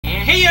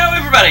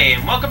everybody,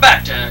 and welcome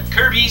back to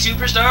Kirby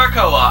Superstar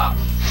Co-op.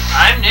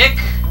 I'm Nick,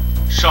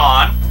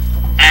 Sean,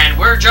 and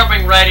we're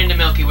jumping right into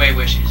Milky Way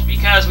Wishes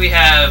because we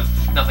have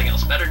nothing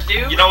else better to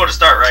do. you know where to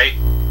start, right?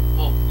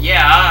 Well,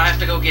 yeah, I have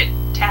to go get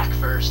tack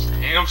first.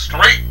 Damn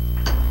straight.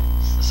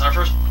 Is this our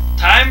first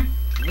time?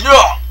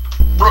 No.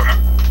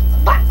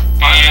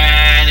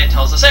 And it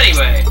tells us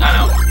anyway.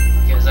 I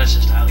know. Because that's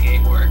just how the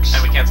game works.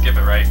 And we can't skip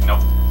it, right?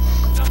 Nope.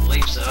 Don't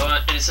believe so.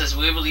 And it says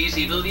we will use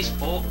the abilities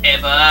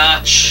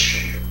forever.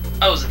 Shh.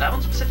 Oh, is it that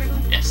one specifically?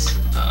 Yes.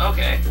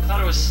 Okay. I thought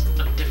it was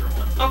a different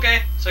one.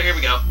 Okay, so here we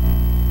go.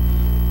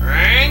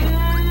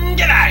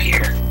 Get out of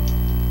here!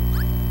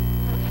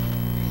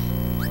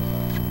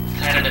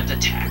 Planet of the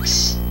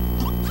tax.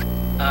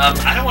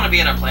 I don't want to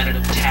be on a planet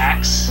of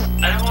tax.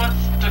 I don't want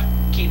to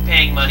keep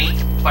paying money.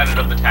 Planet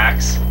of the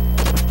tax.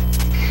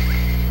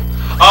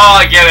 Oh,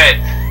 I get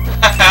it.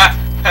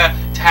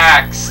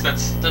 Tax.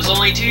 There's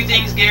only two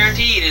things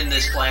guaranteed in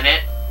this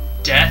planet: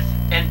 death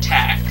and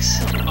tax.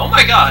 Oh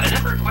my god,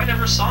 I quite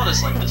never saw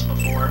this like this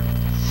before.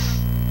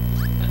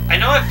 I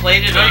know I've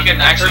played it on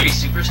Kirby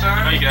Superstar.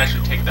 I know you can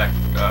actually take that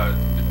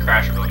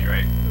crash ability,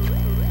 right?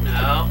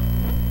 No.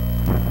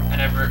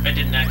 I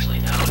didn't actually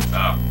know.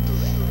 Oh.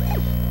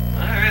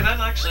 Alright, that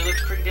actually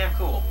looks pretty damn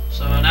cool.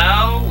 So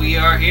now we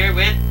are here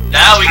with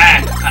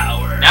attack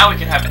power. Now we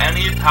can have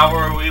any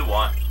power we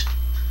want.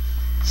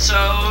 So,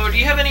 do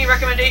you have any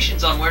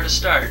recommendations on where to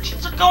start?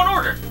 Let's go in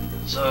order.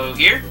 So,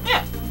 here?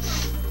 Yeah.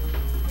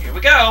 Here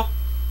we go.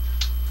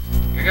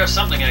 Here goes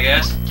something, I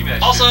guess. Give me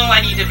that Also, shit. I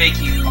need to make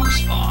you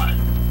spawn.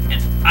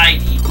 And I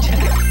need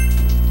tech.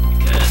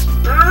 Because...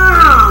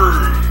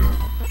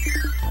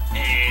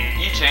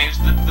 You changed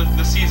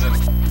the season.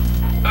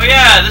 Oh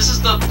yeah, this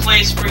is the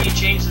place where you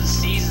change the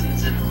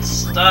seasons and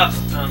stuff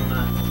on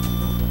the...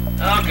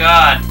 Oh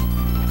god.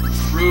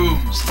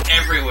 Rooms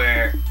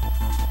everywhere.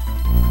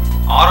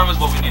 Autumn is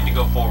what we need to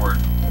go forward.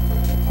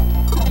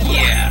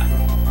 Yeah.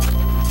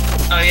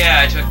 Oh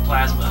yeah, I took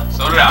plasma.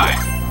 So did I.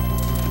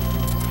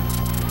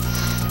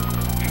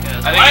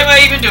 Because why am I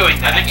even doing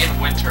that? I think in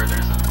winter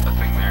there's a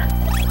thing there.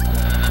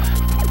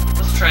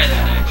 Let's try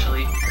that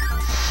actually.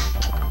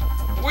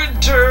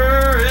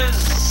 Winter is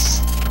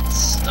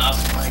stuff,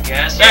 I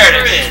guess. There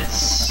yes, it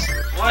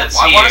is. What's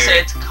I here? want to say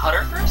it's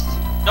Cutter first?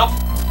 Nope.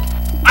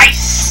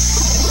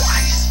 Ice!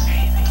 Ice,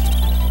 baby.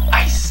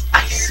 Ice,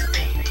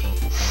 baby.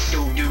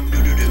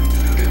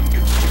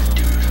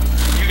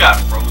 You got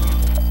frozen.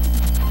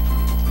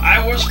 I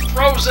was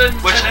frozen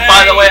Which, today.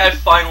 by the way, I've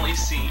finally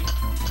seen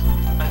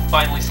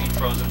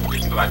Frozen. We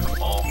need to go back to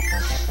fall.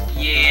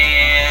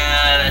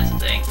 Yeah, that's the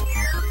thing.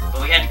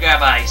 But we had to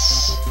grab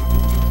ice.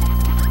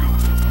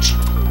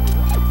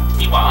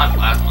 Meanwhile, I'm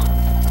plasma.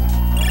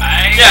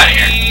 I Get outta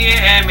here.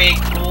 am a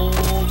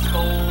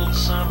cold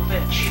son of a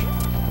bitch.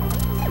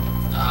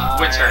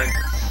 Winter.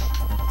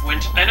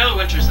 I know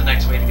winter's the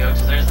next way to go,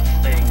 because there's the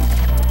thing.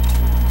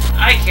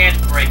 I can't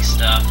break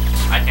stuff.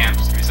 I can't,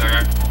 just to be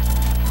sorry.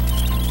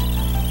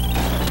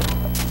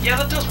 Yeah,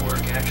 that does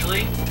work,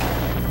 actually.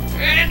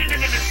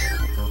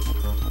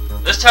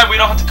 This time we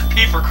don't have to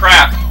compete for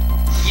crap.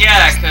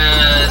 Yeah,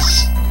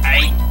 because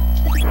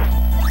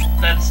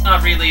that's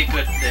not really a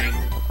good thing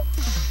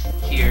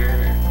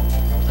here.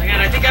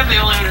 Again, I think I'm the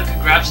only one who can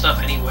grab stuff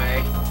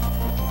anyway.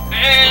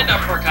 And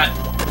uppercut.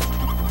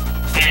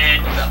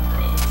 And you got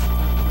thrown.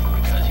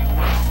 Because you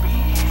want a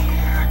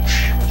bitch.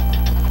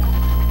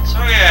 So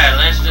yeah,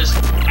 let's just...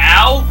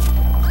 Ow!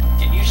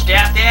 Can you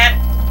stab that?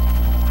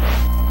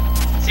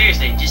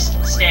 Seriously,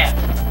 just stab.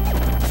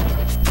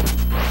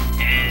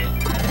 And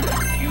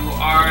you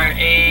are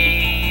a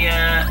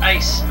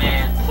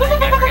Iceman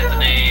thing. I forget the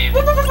name.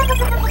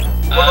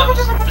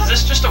 Is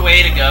this just a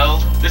way to go?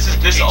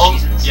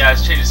 Yeah,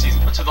 it's changed the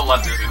season. But to the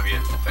left there's gonna be a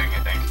thing, I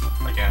think.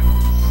 Again.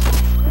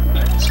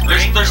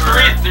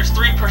 There's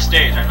three per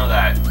stage, I know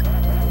that.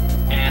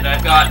 And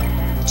I've gotten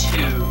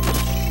 2.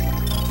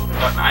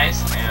 Got an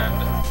ice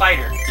and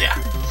Fighter. yeah.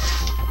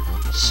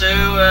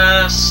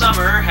 So,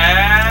 Summer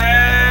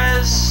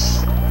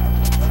has...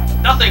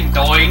 nothing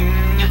doing.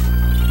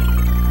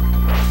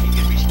 You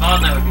could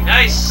respawn, that would be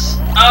nice.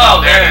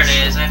 Oh, there it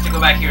is. I have to go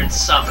back here in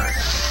Summer.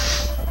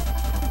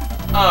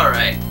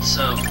 Alright,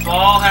 so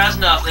Fall has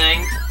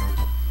nothing.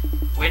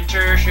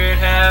 Winter should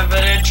have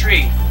an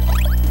entry.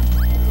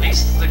 At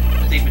least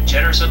they've been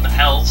generous with the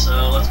health,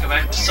 so let's go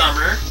back to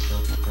Summer.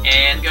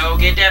 And go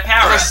get that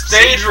power up. The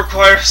stage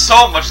requires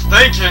so much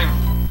thinking!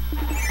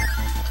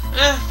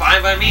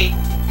 Fine by me.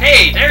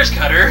 Hey, there's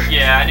Cutter.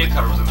 Yeah, I knew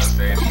Cutter was in that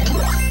stage.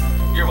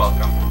 You're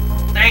welcome.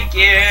 Thank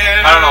you.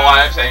 I don't know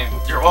why I'm saying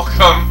you're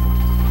welcome.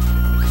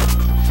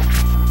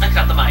 I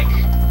cut the mic.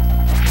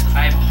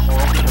 I'm a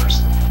horrible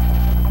person.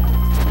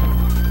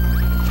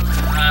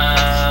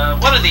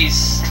 One of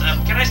these...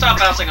 can I stop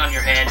bouncing on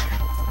your head?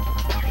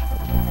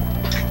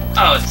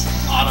 Oh, it's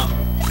Autumn.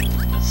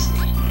 That's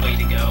the way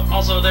to go.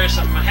 Also, there's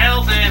some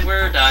health and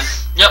we're done.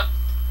 Yep.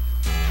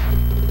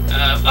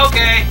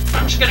 Okay.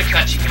 I'm just gonna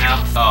cut you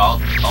now. Oh,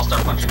 I'll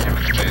start punching him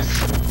in the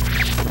face.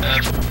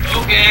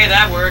 Okay,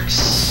 that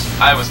works.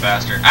 I was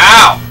faster.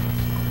 Ow!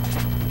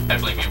 I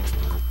blame you.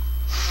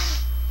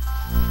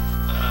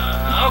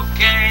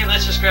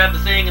 let's just grab the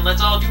thing and let's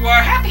all do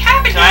our happy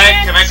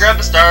dance. Can I grab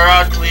the star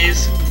rod,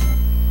 please?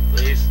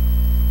 Please.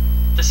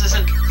 This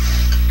isn't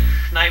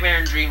Nightmare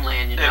in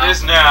Dreamland, you know. It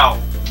is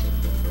now.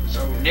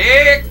 So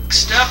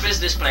next up is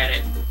this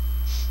planet.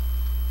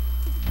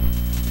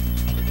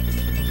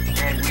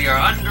 And we are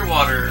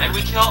underwater. And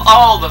we kill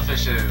all the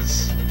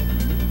fishes.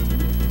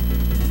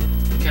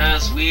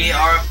 Because we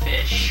are a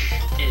fish.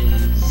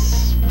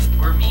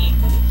 We're mean.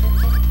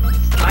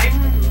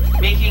 I'm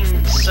making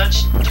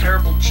such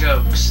terrible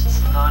jokes,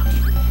 it's not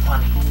even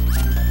funny.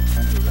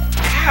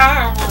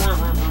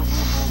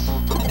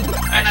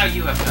 I know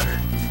you have better.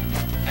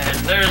 And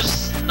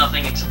there's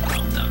nothing except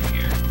milk down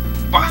here.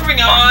 Moving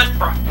on!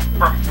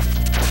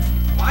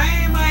 Why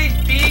am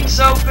I being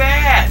so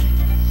bad?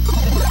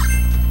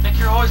 Nick,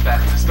 you're always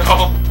bad at this,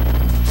 though.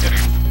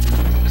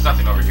 There's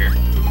nothing over here.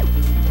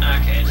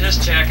 Okay,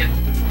 just checking.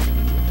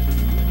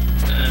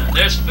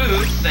 There's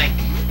food, thank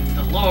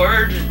the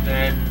Lord,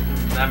 and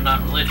I'm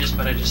not religious,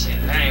 but I just say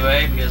that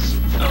anyway, because,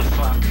 oh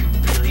fuck,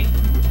 really?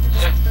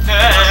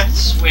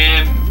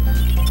 Swim.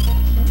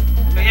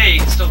 But yeah, you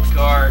can still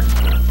guard.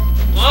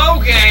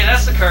 Okay,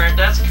 that's the current,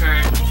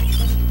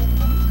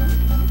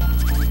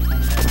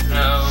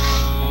 No.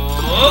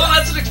 Oh,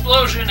 that's an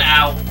explosion,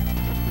 ow.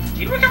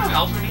 Do you recover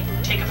health when you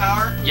take a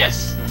power?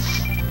 Yes.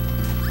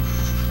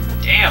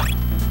 Damn.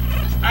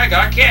 I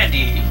got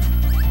candy.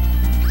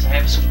 Because I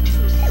have a sweet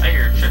tooth. I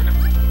hear a chicken.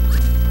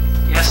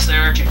 Yes,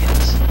 there are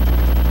chickens.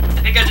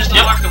 I think I just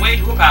unlocked the way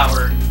to a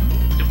power.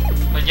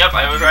 Yep,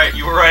 I was right.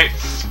 You were right.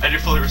 I did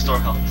fully restore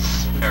health.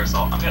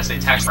 Parasol. I'm gonna say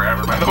tax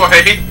forever, by the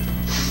way.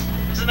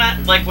 Isn't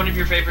that like one of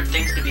your favorite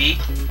things to be?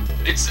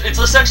 It's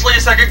essentially a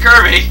second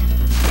Kirby.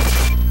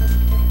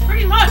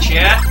 Pretty much,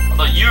 yeah.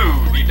 Although you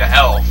need the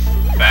health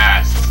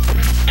fast.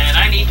 And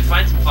I need to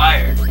find some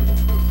fire.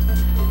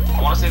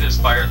 I want to say there's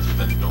fire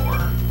through the door.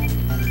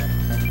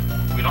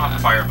 We don't have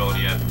the fire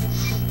ability yet.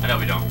 I know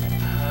we don't.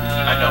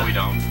 I know we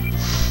don't.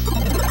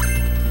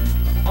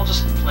 I'll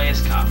just play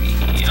as copy.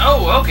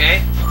 Oh,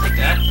 okay. I'll take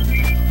that.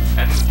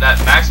 And that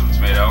Maximum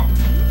Tomato.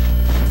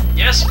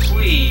 Yes,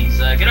 please.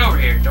 Get over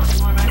here. Don't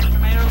you want a Maximum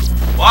Tomato?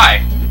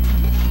 Why?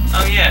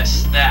 Oh,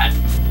 yes, that.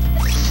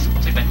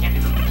 I'll take that candy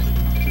though.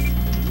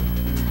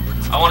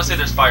 I want to say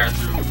there's fire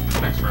through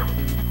the next room.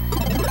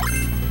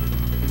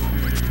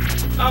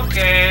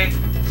 Okay.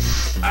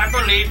 I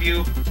believe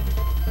you.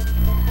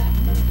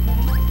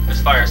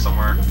 There's fire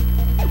somewhere.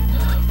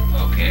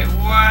 Okay,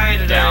 why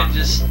did I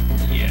just...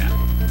 Yeah.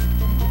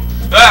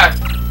 Ah!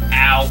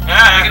 Ow.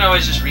 Ah! I can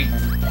always just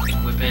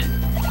re-equip it,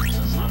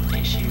 so it's not an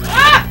issue.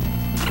 Ah!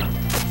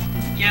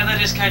 Yeah,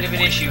 that is kind of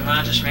an issue,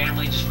 huh? Just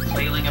randomly just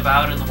flailing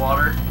about in the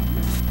water.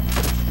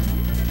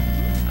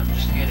 I'm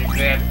just gonna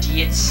grab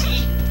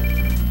DHC.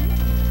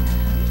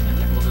 And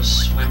then we'll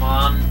just swim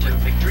on to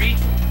victory.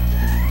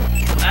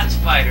 That's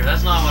fighter,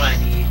 that's not what I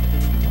need.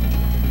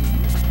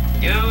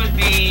 It would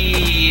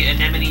be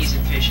anemones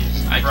and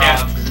fishes. I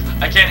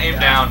can't aim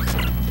down.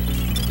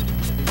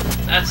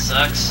 That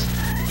sucks.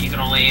 You can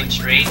only aim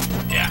straight.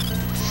 Yeah.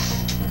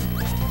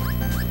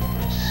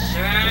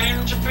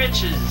 Sons of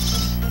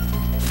bitches.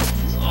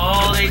 That's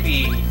all they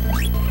be.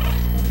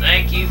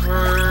 Thank you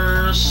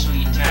for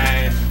sweet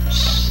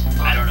times.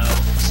 I don't know.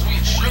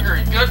 Sweet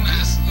sugary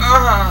goodness.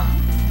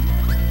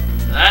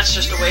 That's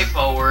just a way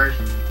forward.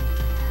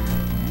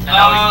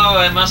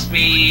 Oh, it must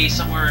be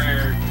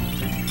somewhere.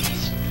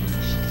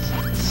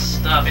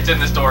 Stuff. It's in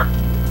this door.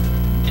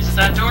 Is it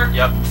that door?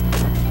 Yep.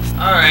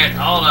 Alright,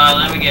 hold on,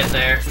 let me get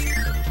there.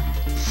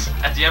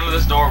 At the end of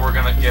this door, we're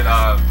gonna get,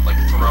 like,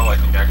 throw, I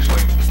think,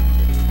 actually.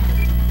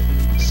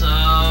 So,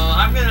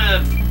 I'm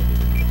gonna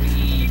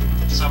be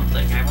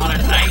something. I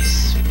wanted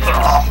ice, because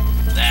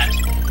that.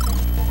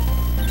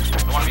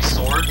 I want to be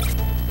sword.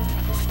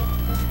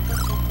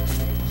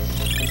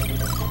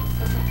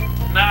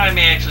 Now I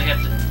may actually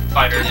have to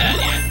Fighter. do that,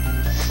 yeah.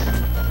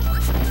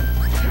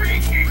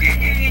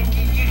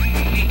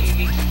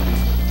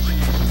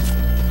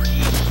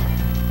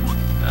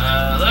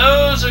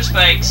 Those are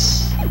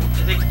spikes.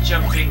 I think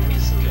jumping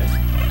is good.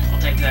 I'll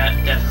take that,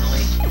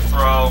 definitely.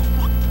 Throw.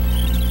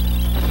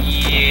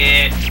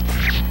 Yeah.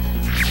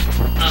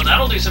 Oh,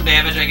 that'll do some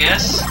damage, I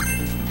guess.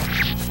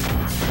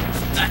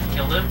 That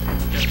killed him.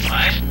 Just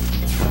fine.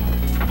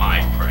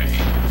 My prey.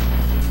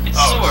 It's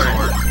sword.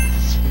 sword.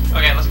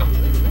 Okay, let's go.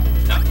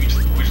 No, we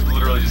just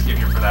literally just came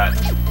here for that.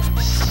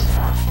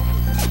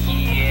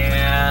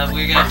 Yeah,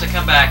 we're gonna have to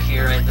come back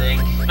here, I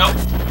think. Nope.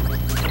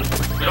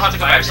 We don't have to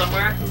come back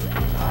somewhere.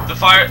 The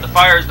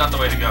fire is not the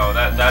way to go.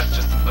 That's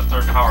just the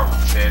third power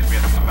stage we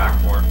have to come back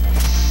for.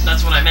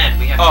 That's what I meant.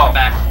 We have to come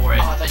back for it.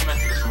 Oh, I thought you meant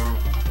this room.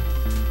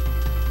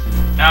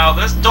 Now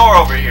this door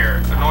over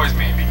here annoys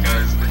me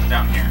because it's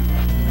down here.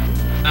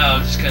 Oh,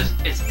 just because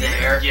it's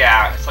there?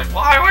 Yeah, it's like,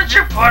 why would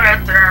you put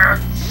it there?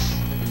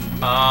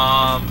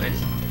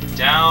 It's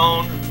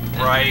down,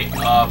 right,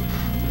 up.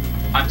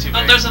 I'm too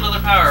big. Oh, there's another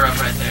power up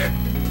right there.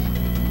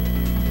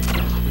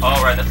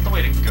 Oh, right, that's the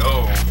way to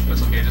go.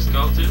 That's okay, just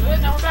go through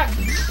it. Now we're back.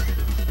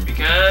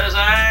 Because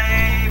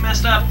I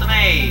messed up the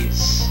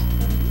maze.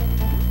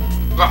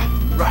 Rah,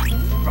 rah,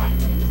 rah,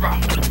 rah,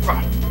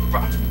 rah, rah.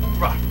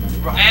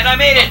 And I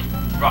made it!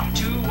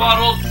 2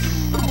 waddle.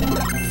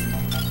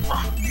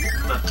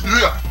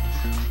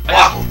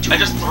 I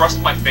just thrust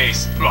my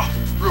face.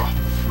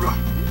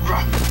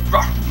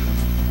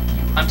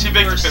 I'm too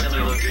big to fit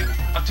through.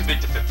 I'm too big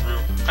to fit through.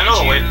 I know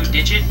the way.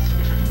 Ditch it?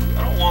 I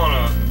don't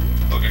wanna.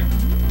 Okay.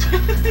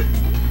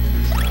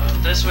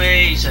 This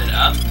way, you said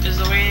up is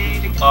the way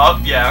to go.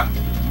 Up, yeah.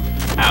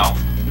 Ow.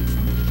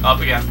 Up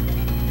again.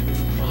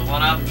 For the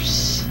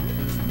 1-ups.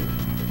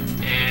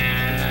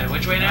 And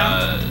which way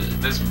now?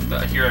 This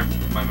here.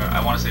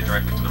 I want to say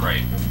directly to the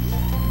right.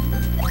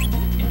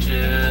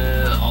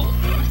 Into all the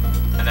food.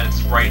 And then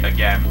it's right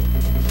again.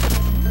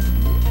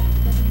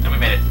 And we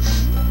made it.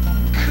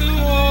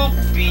 Cool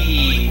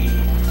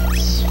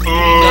beans.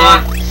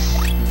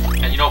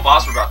 And you know,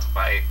 boss, we're about to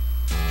fight.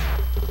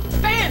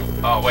 Bam!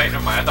 Oh wait,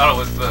 never mind. I thought it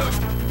was the.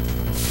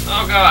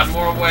 Oh god,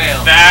 more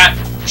whale. That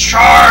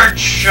charge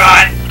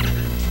shot.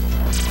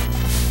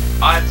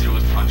 All I have to do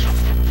was punch him.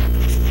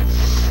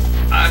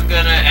 I'm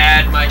gonna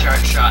add my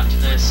charge shot to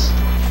this.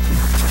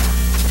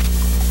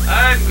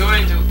 I'm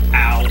going to.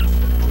 Ow.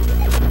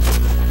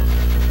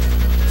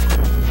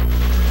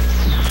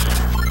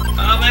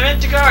 I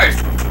meant to guard.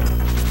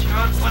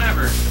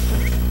 Whatever.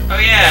 Oh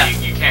yeah.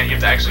 You can't. You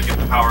have to actually get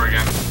the power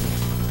again.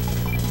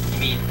 You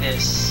mean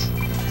this?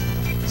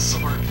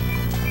 Sword.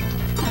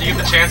 You get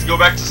the chance to go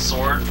back to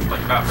sword,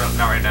 like not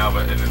right now,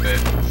 but in a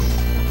bit.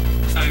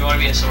 Oh, you want to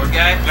be a sword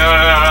guy? No.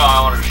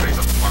 I wanted to show you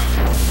something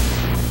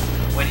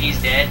funny. When he's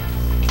dead?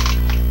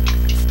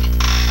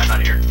 I'm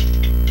not here.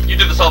 You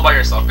did this all by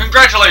yourself.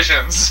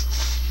 Congratulations!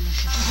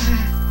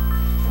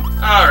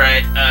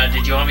 Alright,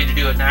 did you want me to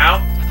do it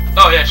now?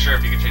 Oh yeah, sure,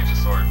 if you could change the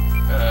sword.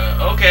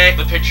 Okay.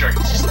 The picture.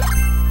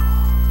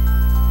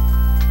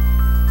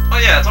 Oh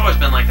yeah, it's always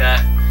been like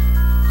that.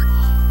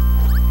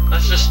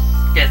 Let's just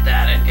get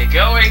that and get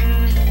going.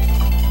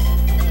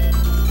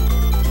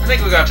 I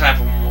think we got time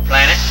for one more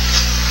planet.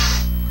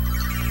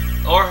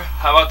 Or,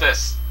 how about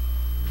this?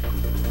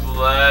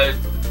 Let's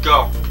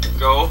go.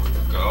 Go.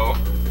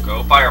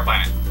 Fire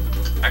planet.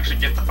 Actually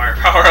get the fire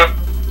power up.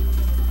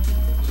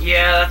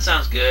 Yeah, that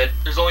sounds good.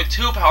 There's only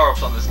 2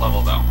 power-ups on this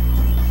level, though.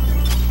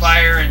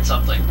 Fire and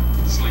something.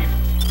 Sleep.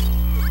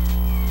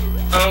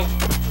 Oh,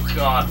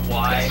 God,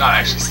 why? It's not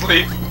actually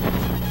sleep.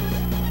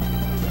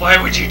 Why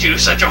would you do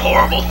such a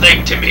horrible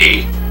thing to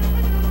me?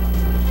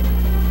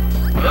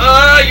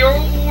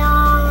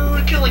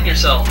 You're killing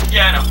yourself.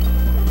 Yeah, I know.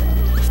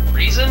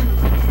 Reason?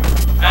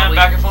 I'm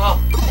back at full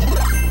health.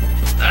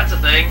 That's a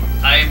thing.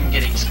 I'm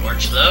getting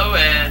scorched though,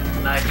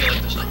 and I feel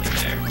like there's nothing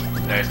there.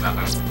 There's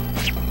nothing.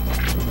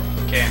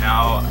 Okay,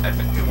 now I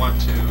think we want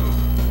to.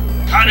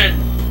 Kinda.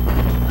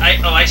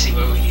 I see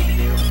what we need to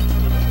do.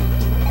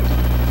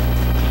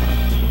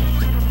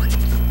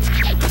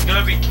 There's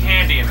gonna be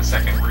candy in a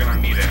second. We're gonna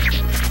need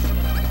it.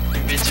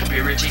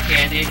 Invincibility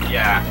candy.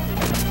 Yeah.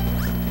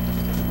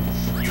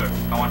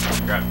 I want you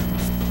to grab.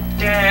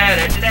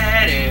 Yeah,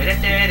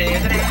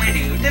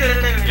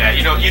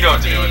 you know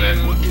what to do with it.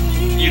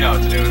 You know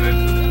what to do with it.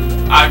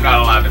 I'm not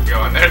allowed to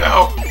go in there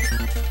though.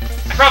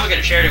 I'm probably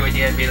gonna share it with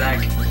you and be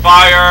like,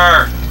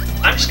 fire!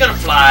 I'm just gonna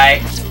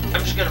fly.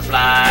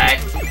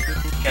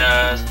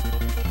 Cause.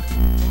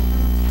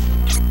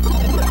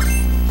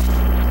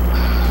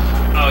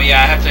 Oh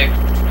yeah, I have to.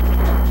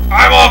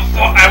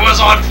 I was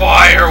on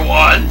fire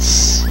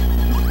once.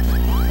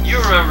 You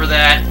remember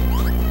that?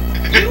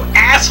 You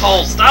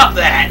asshole! Stop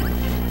that!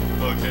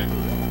 Okay.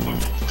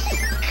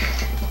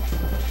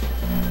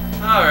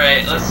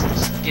 Alright, let's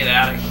just get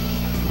out of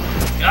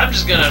here. I'm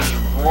just gonna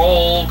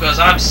roll, because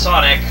I'm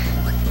Sonic.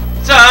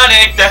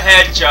 Sonic the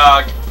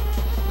Hedgehog!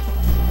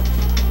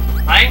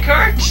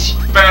 Minecart?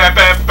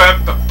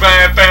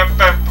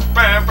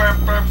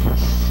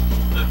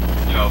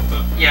 You know,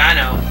 yeah, I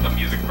know. The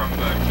music from the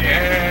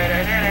game.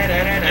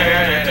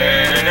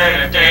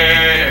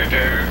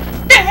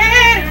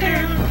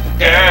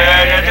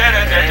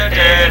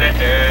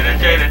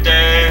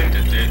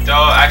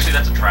 Oh, actually,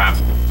 that's a trap.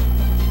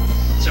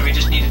 So we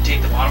just need to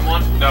take the bottom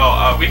one?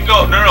 No, we can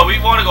go. No, we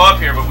want to go up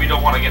here, but we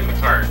don't want to get in the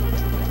cart.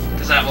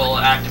 Because that will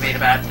activate a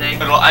bad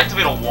thing? It'll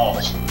activate a wall.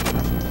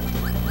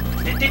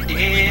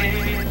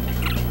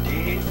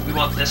 We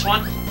want this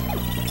one?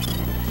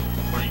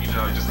 Or you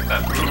can just like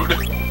that food.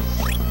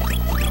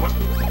 What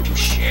to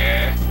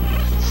share?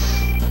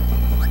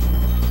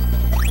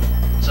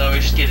 So we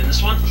just get in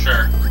this one?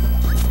 Sure.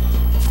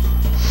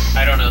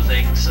 I don't know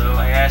things, so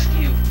I ask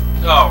you.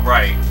 Oh,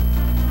 right.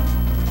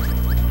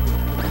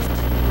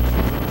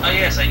 Oh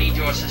yes, I need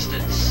your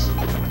assistance.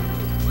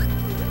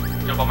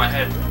 Jump on my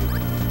head.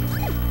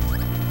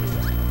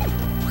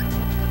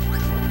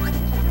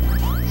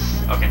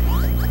 Okay.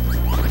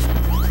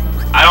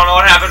 I don't know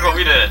what happened, but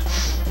we did it.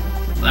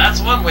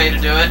 That's one way to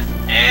do it.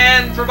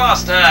 And for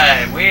boss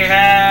time, we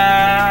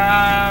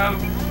have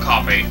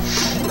coffee.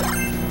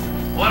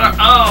 What are?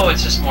 Oh,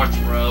 it's just more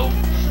throw.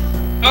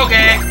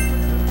 Okay.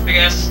 I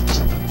guess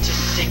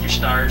just take your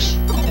stars.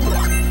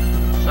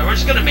 So we're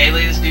just gonna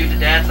melee this dude to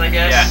death, I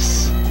guess.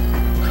 Yes.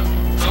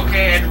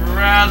 Okay, I'd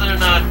rather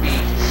not be.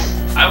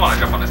 I want to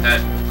jump on his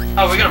head.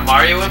 Oh, we're gonna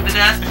Mario him to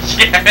death?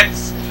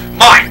 Yes.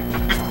 Mine!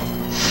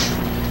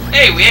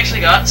 Hey, we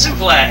actually got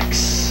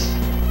suplex.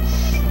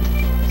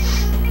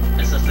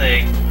 That's the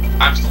thing.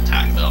 I'm still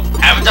tagged though.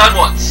 Haven't done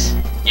once.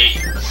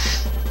 Yeah.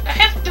 I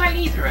haven't died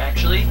either,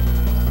 actually.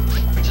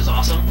 Which is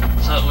awesome.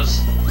 So it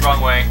was...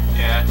 Wrong way.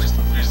 Yeah, we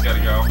just gotta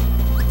go.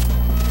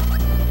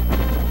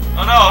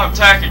 Oh no, I'm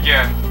tagged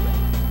again.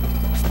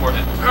 Worth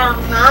it. Oh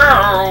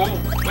no!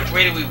 Which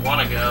way do we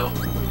want to go?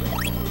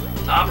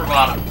 Top or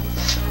bottom?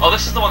 Oh,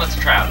 this is the one that's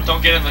trapped.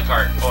 Don't get in the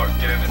cart. Or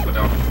get in it, but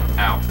don't.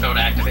 Ow. Don't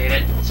activate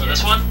it. So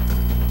this one?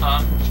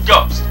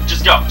 Go.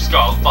 Just go. Just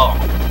go. Follow.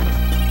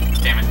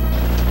 Damn it.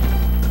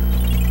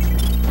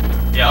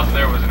 Yeah, up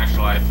there was an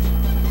extra life.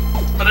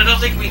 But I don't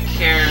think we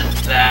care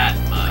that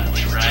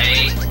much,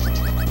 right?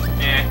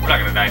 Eh, we're not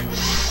gonna die.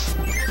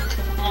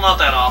 Well, not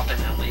that often,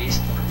 at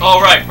least.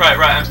 Oh, right.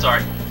 I'm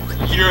sorry.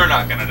 You're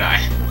not gonna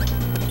die.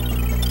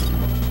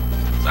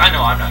 I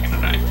know I'm not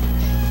gonna die.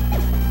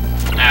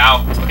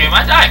 Ow. Okay, I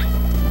might die.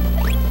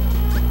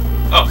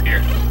 Oh,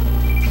 here.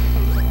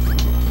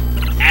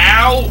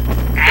 Ow!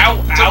 Ow!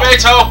 Ow!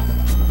 Tomato!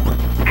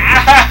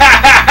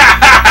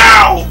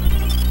 Ow!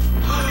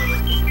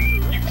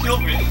 You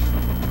killed me.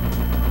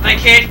 I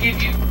can't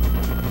give you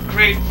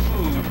great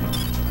food.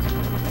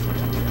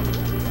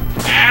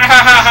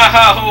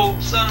 Ow!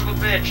 Son of a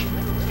bitch!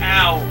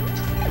 Ow!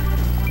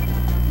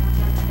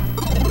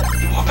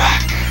 You are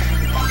back.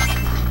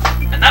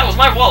 And that was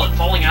my wallet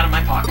falling out of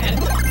my pocket.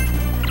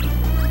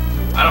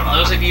 I don't know.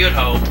 Those of you at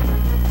home.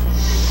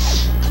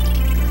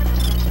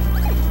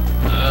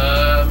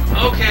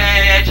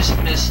 Okay, I just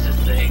missed a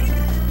thing.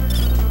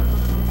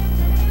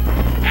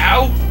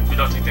 Ow! We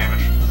don't take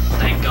damage.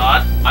 Thank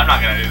God. I'm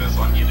not gonna do this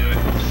one. You do it.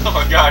 Oh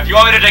my God! You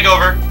want me to take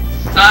over?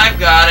 I've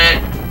got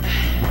it.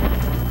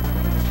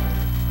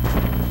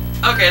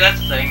 Okay, that's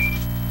the thing.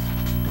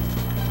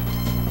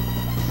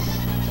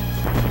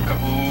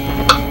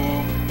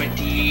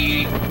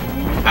 Kaboom-a-dee.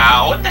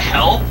 Ow! What the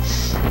hell?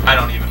 I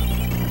don't even.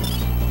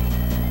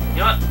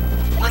 You know what?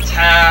 Let's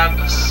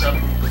have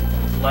some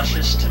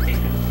luscious tomatoes.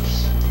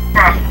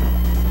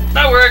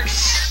 That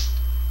works!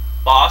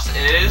 Boss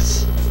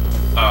is.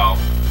 Oh.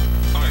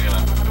 I'm gonna get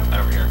that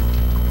over here.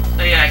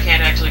 Oh yeah, I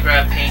can't actually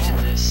grab paint in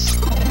this.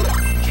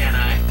 Can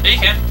I? Yeah, you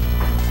can.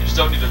 You just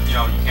don't need to, you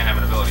can't have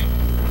an ability.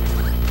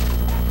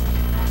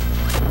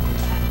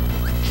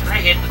 Can I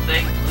hit the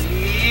thing,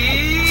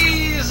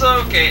 please?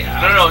 Okay.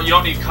 No, you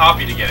don't need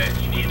copy to get it.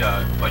 You need,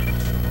 like,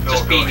 no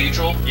just ability. be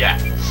neutral? Yeah.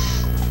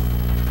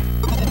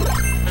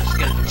 I'm just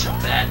gonna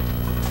chunk that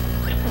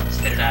and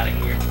spit it out of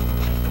here.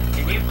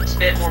 Can you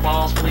spit more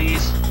balls,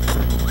 please?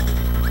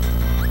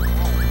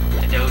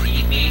 And don't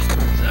eat me.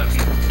 That would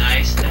be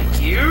nice, thank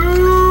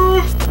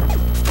you!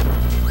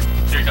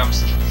 Here it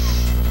comes.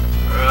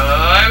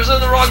 I was in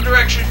the wrong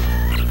direction.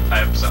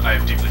 I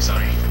am deeply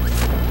sorry.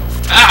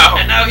 Ow!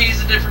 And now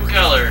he's a different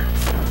color.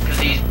 Because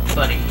he's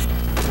funny.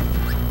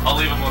 I'll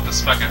leave him with a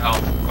speck of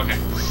health. Okay.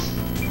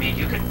 I mean,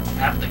 you could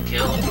have the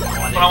kill if you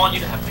wanted. But I want you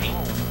to have paint.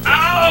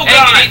 Oh, Hey,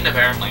 God! get eaten,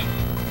 apparently.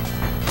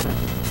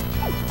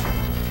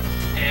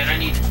 And I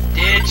need to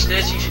ditch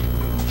this. You should move.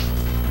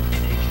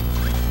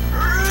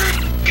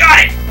 Got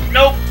it!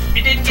 Nope,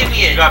 it didn't give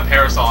me You it. got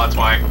parasol, that's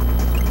why.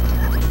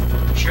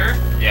 Sure?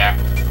 Yeah.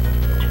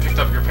 You picked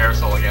up your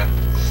parasol again.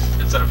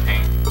 Instead of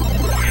paint.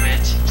 Damn it.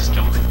 Just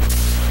kill me.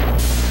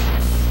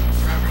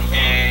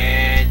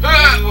 And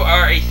you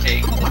are a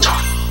thing.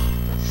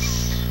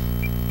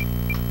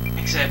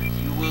 Except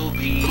you will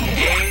be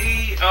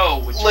a...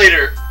 Oh, which...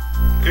 Later.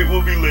 It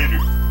will be later.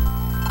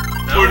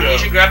 No, you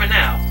should grab it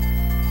now.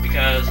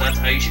 Because that's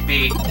how you should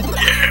be.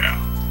 Yeah.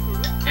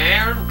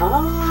 And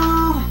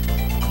boom!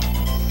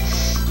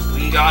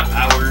 We got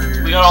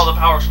powers. We got all the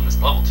powers from this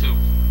level, too.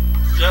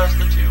 Just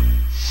the two.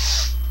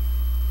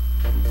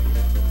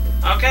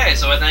 Okay,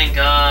 so I think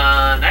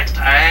next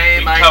time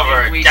We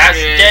covered that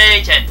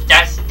stage and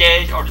that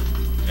stage, or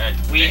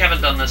we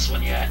haven't done this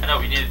one yet. I know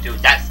we need to do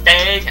that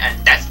stage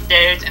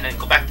and then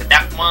go back to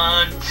that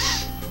one.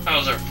 Oh,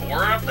 is there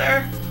 4 up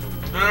there?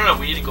 No,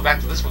 we need to go back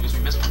to this one because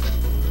we missed one.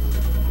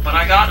 But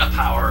I got a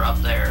power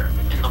up there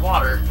in the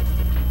water.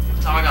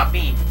 That's how I got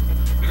beam.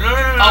 No.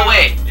 Oh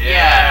wait,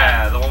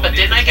 Yeah, the one but we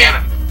didn't needed I the get?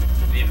 cannon.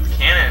 We needed the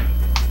cannon.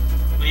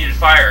 We needed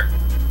fire,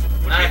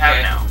 which we have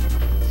Okay. now.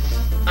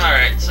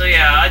 Alright, so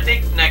yeah, I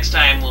think next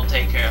time we'll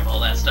take care of all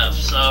that stuff.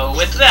 So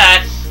with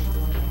that,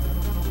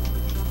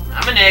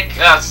 I'm a Nick.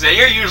 Yeah, so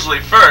you're usually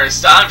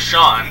first. I'm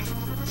Sean.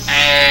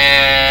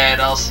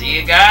 And I'll see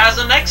you guys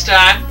the next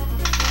time.